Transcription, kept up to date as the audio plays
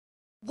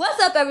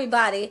What's up,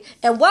 everybody,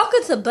 and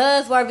welcome to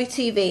Buzzworthy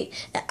TV.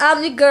 And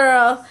I'm your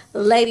girl,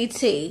 Lady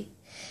T.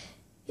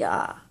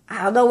 Y'all,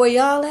 I don't know where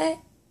y'all at,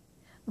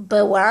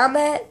 but where I'm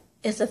at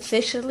is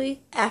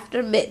officially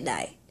after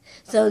midnight.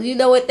 So you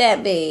know what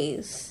that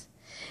means.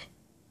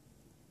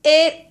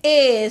 It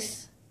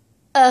is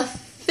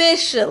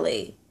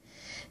officially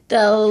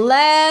the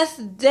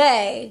last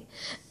day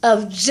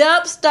of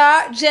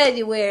Jumpstart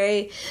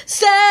January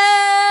celebration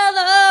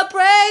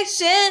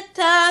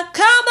time.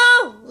 Come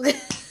on!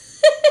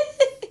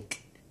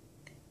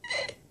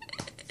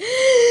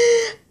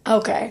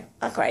 Okay,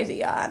 I'm crazy,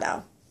 y'all, I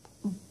know.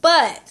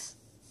 But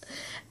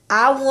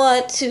I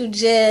want to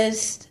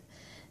just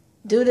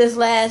do this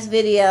last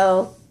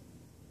video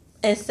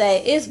and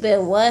say it's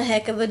been one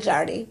heck of a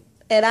journey.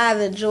 And I've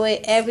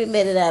enjoyed every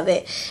minute of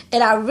it.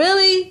 And I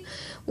really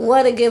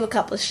want to give a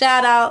couple of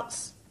shout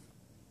outs.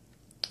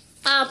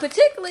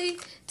 Particularly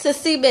to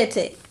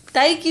Cemented.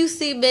 Thank you,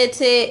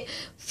 Cemented,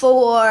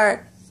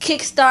 for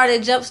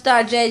kickstarting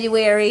Jumpstart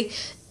January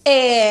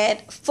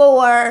and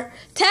for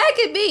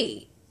tagging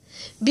me.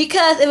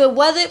 Because if it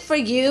wasn't for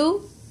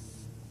you,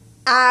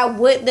 I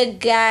wouldn't have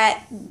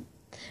got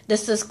the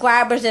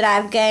subscribers that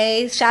I've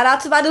gained. Shout out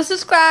to my new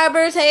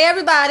subscribers. Hey,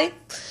 everybody.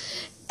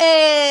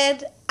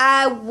 And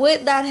I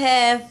would not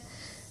have,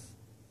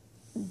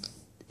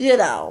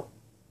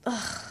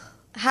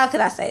 how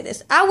can I say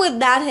this? I would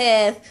not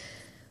have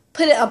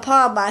put it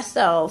upon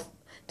myself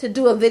to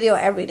do a video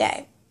every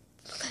day.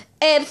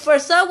 And for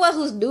someone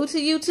who's new to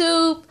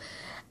YouTube,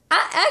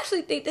 I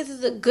actually think this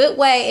is a good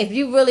way if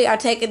you really are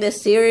taking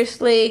this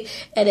seriously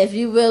and if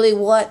you really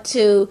want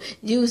to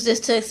use this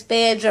to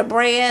expand your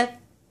brand.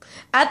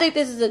 I think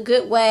this is a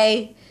good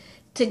way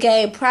to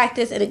gain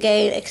practice and to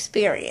gain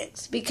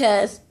experience,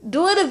 because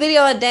doing a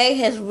video a day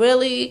has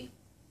really,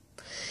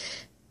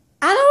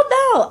 I don't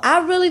know,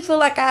 I really feel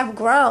like I've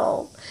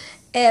grown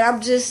and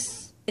I'm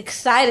just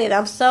excited.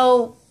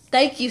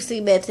 Thank you,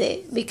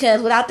 Cemented,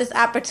 because without this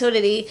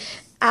opportunity,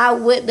 I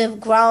wouldn't have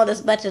grown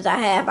as much as I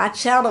have. My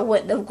channel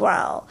wouldn't have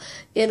grown,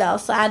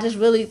 so I just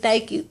really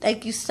thank you.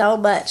 Thank you so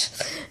much.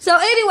 So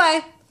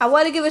anyway, I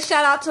want to give a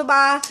shout out to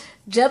my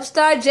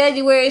Jumpstart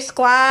January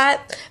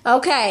squad.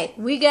 Okay,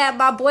 we got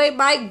my boy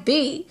Mike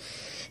B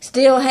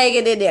still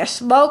hanging in there.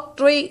 Smoke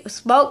Break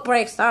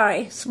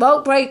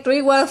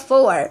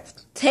 314.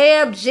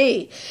 Tam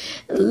G.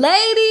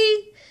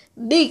 Lady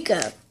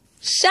Nika.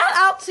 Shout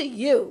out to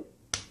you.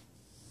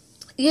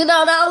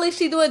 Not only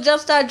she doing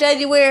Jumpstart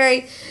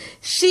January,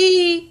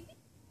 she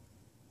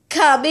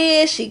come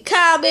in, she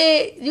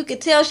comment. You can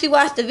tell she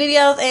watched the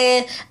videos,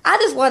 and I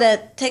just want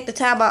to take the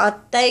time out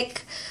and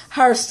thank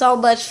her so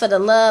much for the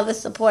love and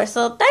support.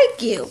 So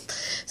thank you.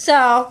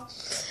 So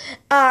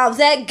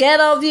Zach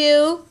Ghetto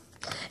View,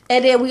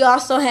 and then we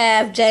also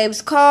have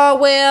James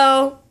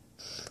Caldwell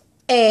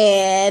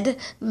and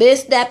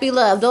Miss Nappy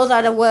Love. Those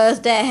are the ones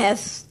that have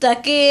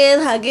stuck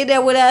in, hung in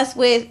there with us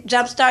with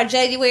Jumpstart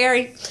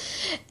January.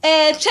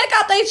 And check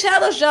out their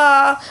channels,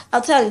 y'all.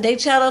 I'm telling you, their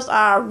channels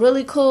are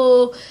really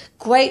cool,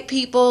 great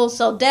people.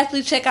 So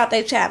definitely check out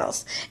their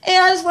channels.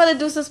 And I just want to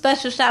do some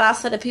special shout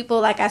outs to the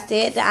people, like I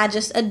said, that I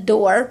just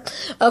adore.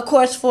 Of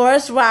course,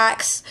 Forest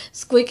Rocks,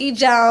 Squeaky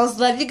Jones,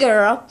 love you,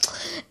 girl.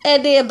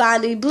 And then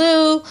Bonnie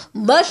Blue,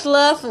 much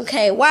love from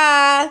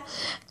KY,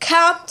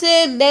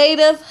 Compton,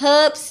 Native,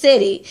 Hub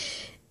City.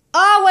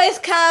 Always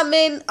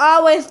commenting,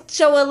 always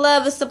showing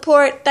love and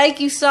support. Thank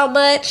you so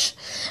much.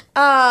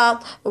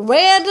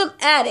 Random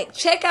Addict,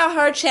 check out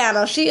her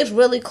channel. She is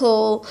really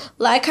cool.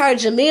 Like her,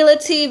 Jamila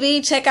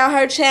TV, check out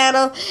her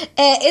channel.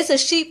 And It's a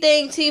She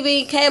Thing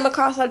TV, came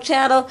across her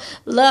channel.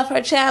 Love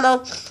her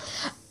channel.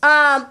 Check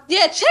out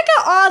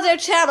all their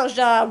channels,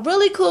 y'all.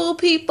 Really cool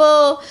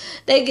people.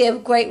 They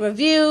give great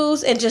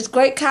reviews and just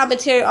great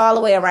commentary all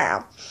the way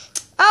around.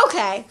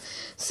 Okay.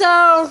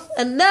 So,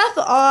 enough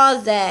of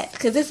all that,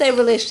 because this ain't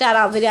really a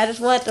shout-out video. I just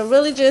wanted to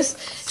really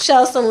just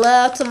show some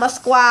love to my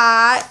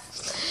squad.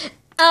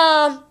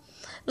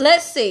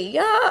 Let's see.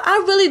 Y'all,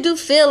 I really do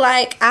feel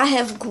like I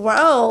have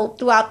grown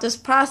throughout this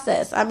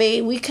process. I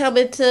mean, we come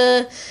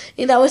into,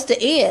 it's the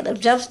end of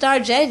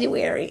Jumpstart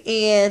January.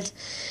 And,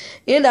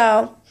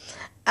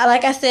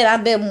 like I said,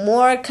 I've been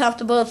more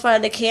comfortable in front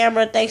of the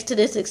camera thanks to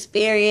this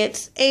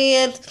experience.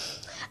 And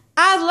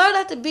I've learned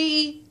not to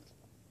be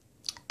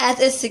as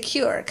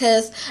insecure,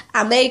 because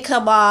I may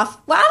come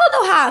off, I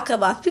don't know how I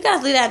come off. You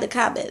guys leave that in the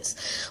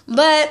comments.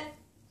 But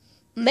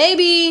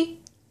maybe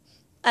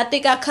I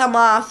think I come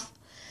off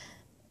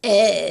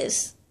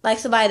as like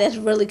somebody that's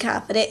really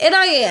confident. And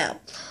I am.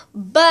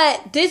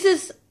 But this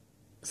is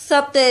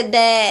something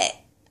that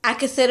I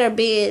consider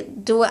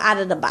doing out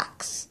of the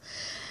box.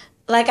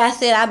 Like I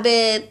said, I've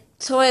been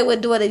toying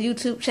with doing a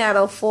YouTube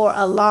channel for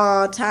a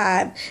long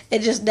time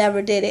and just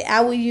never did it.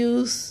 I would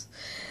use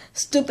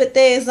stupid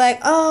things like,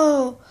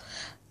 oh,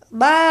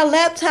 my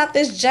laptop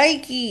is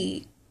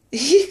janky.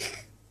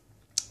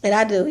 And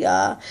I do,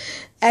 y'all.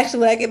 Actually,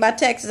 when I get my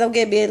taxes, I'm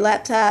getting me a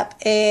laptop.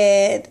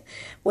 And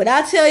when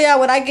I tell y'all,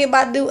 when I get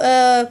my new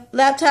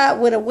laptop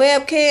with a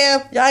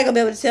webcam, y'all ain't gonna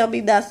be able to tell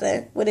me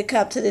nothing when it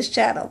comes to this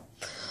channel.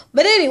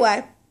 But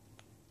anyway,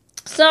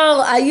 So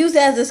I used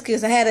that as an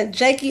excuse. I had a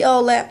janky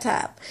old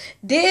laptop.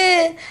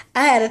 Then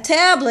I had a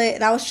tablet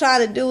and I was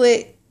trying to do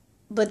it,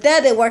 but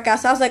that didn't work out.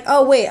 So I was like,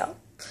 oh well.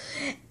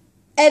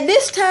 And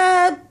this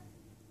time,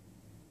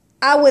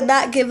 I would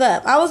not give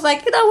up. I was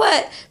like, you know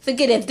what?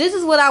 Forget it. If this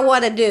is what I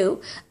want to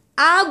do,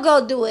 I'm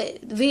going to do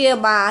it via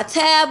my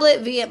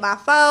tablet, via my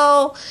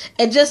phone,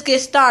 and just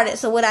get started.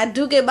 So when I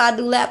do get my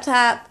new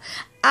laptop,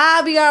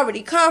 I'll be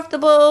already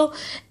comfortable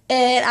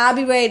and I'll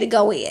be ready to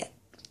go in.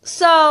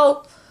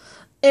 So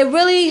it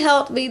really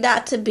helped me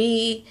not to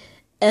be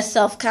as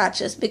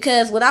self-conscious,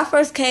 because when I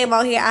first came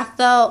on here, I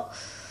felt,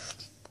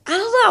 I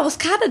don't know, I was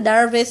kind of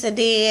nervous, and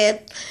then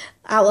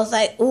I was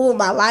like, ooh,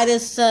 my lighting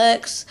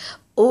sucks.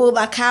 Ooh,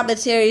 my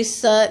commentary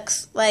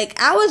sucks. Like,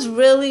 I was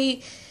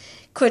really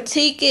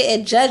critiquing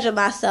and judging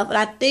myself, and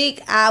I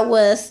think I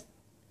was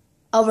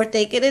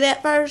overthinking it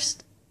at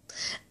first.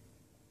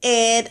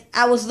 And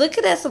I was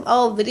looking at some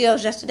old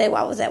videos yesterday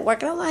while I was at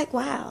work, and I'm like,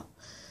 wow,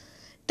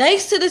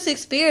 thanks to this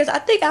experience, I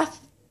think I've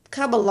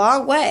come a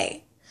long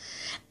way.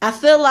 I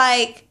feel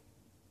like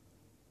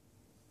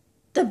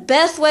the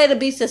best way to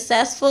be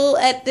successful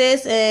at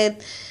this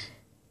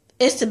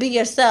is to be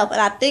yourself.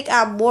 And I think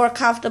I'm more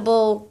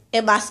comfortable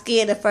in my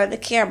skin in front of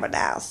the camera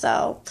now.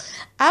 So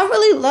I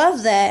really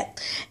love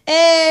that.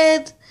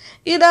 And,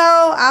 you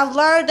know, I've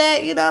learned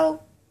that, you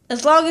know,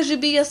 as long as you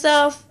be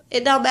yourself,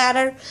 it don't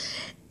matter.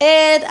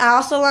 And I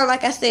also learned,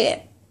 like I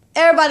said,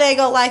 everybody ain't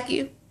gonna like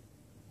you.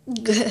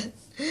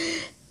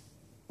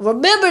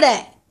 Remember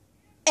that.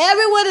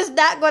 Everyone is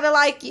not going to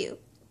like you.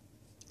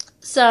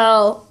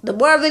 So, the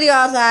more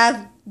videos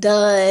I've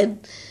done,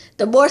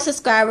 the more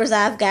subscribers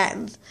I've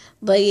gotten.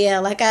 But yeah,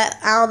 like I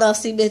don't know if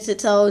C-Benson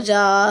told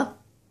y'all.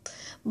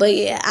 But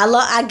yeah,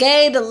 I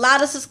gained a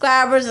lot of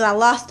subscribers and I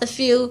lost a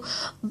few.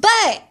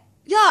 But,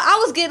 y'all,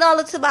 I was getting all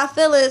into my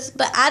feelings,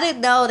 but I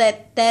didn't know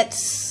that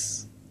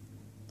that's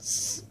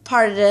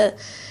part of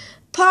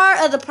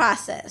the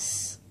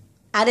process.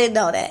 I didn't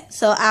know that.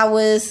 So I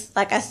was,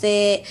 like I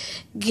said,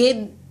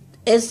 getting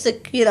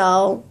you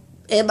know,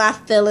 in my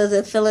feelings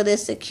and feeling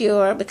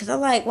insecure, because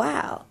I'm like,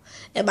 wow,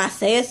 am I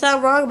saying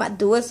something wrong? Am I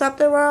doing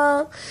something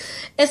wrong?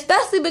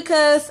 Especially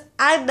because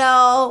I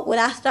know when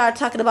I start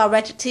talking about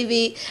Ratchet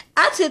TV,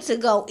 I tend to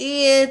go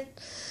in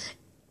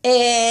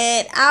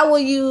and I will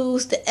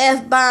use the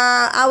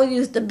F-bomb, I will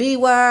use the B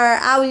word,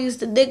 I will use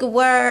the nigga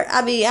word,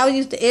 I will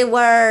use the N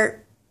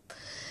word.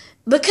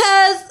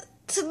 Because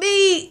to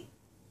me,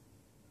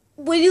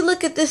 when you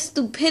look at this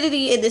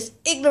stupidity and this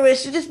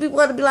ignorance, you just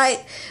want to be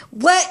like,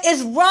 what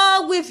is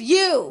wrong with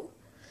you?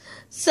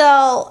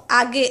 So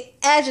I get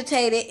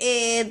agitated,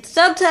 and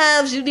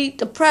sometimes you need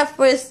to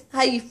preface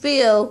how you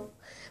feel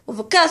with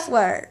a cuss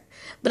word.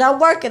 But I'm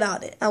working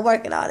on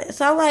it.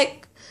 So I'm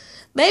like,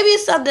 maybe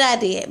it's something I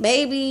did.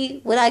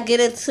 Maybe when I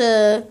get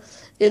into,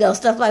 you know,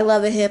 stuff like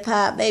Love and Hip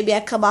Hop, maybe I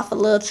come off a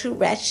little too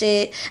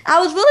ratchet. I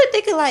was really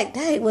thinking like,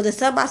 dang, was it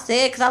something I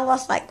said? Because I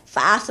lost like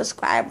 5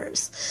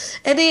 subscribers.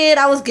 And then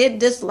I was getting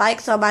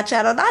dislikes on my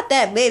channel. Not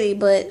that many,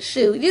 but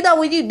shoot. You know,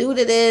 when you new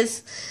to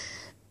this,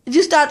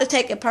 you start to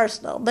take it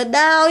personal. But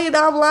now, you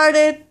know, I'm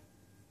learning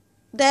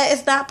that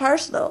it's not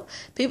personal.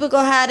 People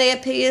gonna have their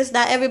opinions.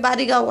 Not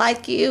everybody gonna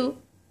like you.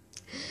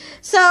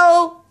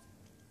 So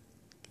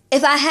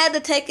if I had to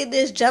take in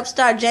this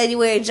Jumpstart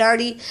January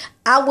journey,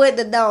 I wouldn't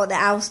have known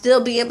that I would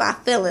still be in my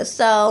feelings.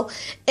 So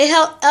it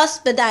helped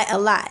expedite a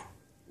lot.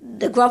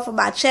 The growth of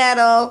my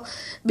channel,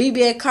 me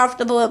being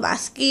comfortable in my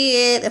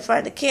skin, in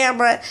front of the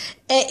camera,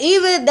 and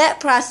even that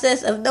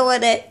process of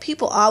knowing that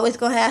people always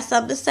going to have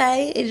something to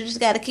say, and you just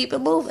got to keep it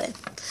moving.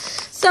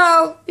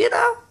 So, you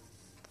know,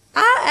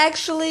 I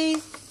actually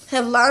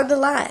have learned a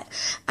lot.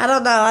 I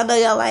don't know. I know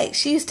y'all like,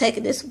 she's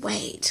taking this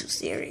way too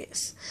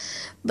serious.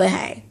 But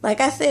hey,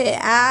 like I said,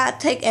 I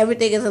take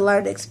everything as a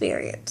learning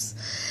experience.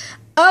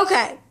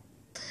 Okay.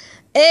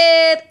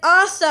 And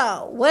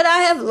also, what I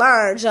have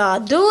learned, y'all,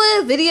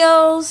 doing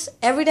videos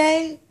every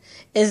day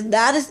is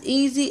not as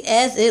easy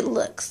as it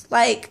looks.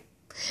 Like,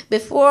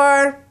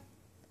 before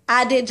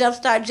I did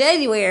Jumpstart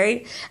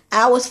January,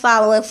 I was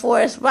following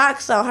Forest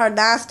Rocks on her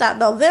Nonstop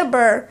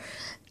November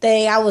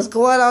thing. I was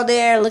going on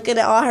there, looking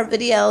at all her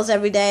videos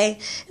every day.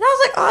 And I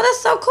was like, oh,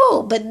 that's so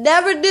cool. But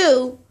never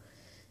knew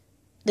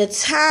the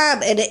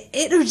time and the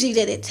energy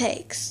that it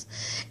takes.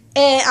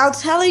 And I'm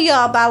telling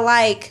y'all, by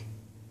like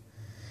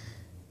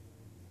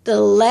the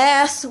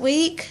last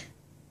week,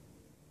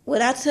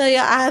 when I tell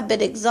y'all I have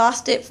been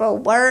exhausted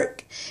from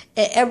work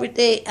and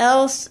everything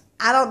else,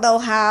 I don't know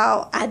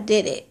how I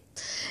did it.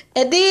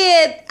 And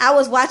then I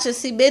was watching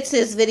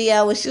C-Benson's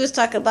video when she was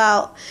talking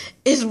about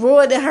it's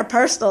ruining her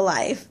personal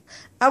life.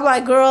 I'm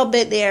like, girl,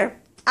 been there.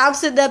 I'm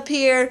sitting up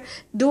here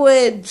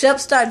doing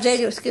Jumpstart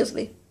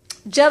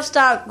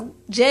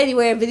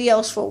January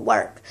videos for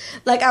work.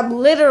 Like, I'm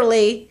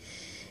literally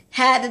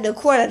had in the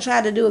corner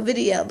trying to do a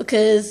video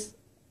because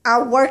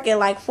I'm working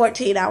like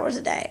 14 hours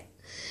a day.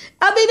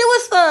 I mean, it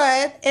was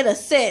fun in a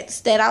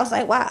sense that I was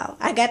like, wow,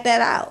 I got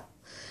that out.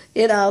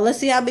 You know, let's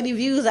see how many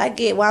views I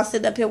get while I'm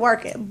sitting up here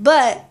working.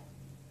 But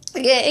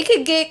Yeah, it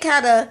can get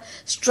kind of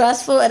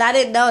stressful, and I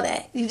didn't know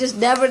that. You just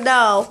never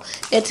know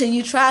until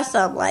you try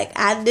something. Like,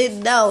 I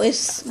didn't know.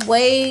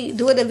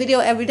 Doing a video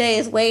every day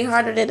is way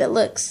harder than it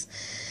looks.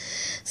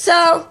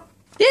 So,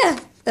 yeah.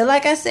 And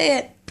like I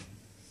said,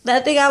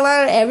 that thing I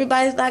learned,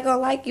 everybody's not going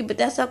to like you, but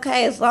that's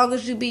okay. As long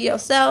as you be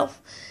yourself,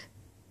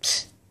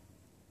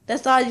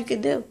 that's all you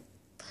can do.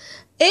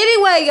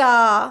 Anyway,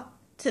 y'all,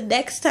 till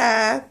next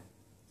time,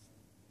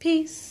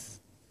 peace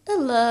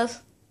and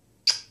love.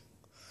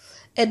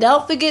 And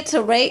don't forget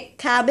to rate,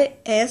 comment,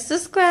 and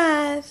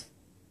subscribe.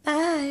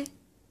 Bye.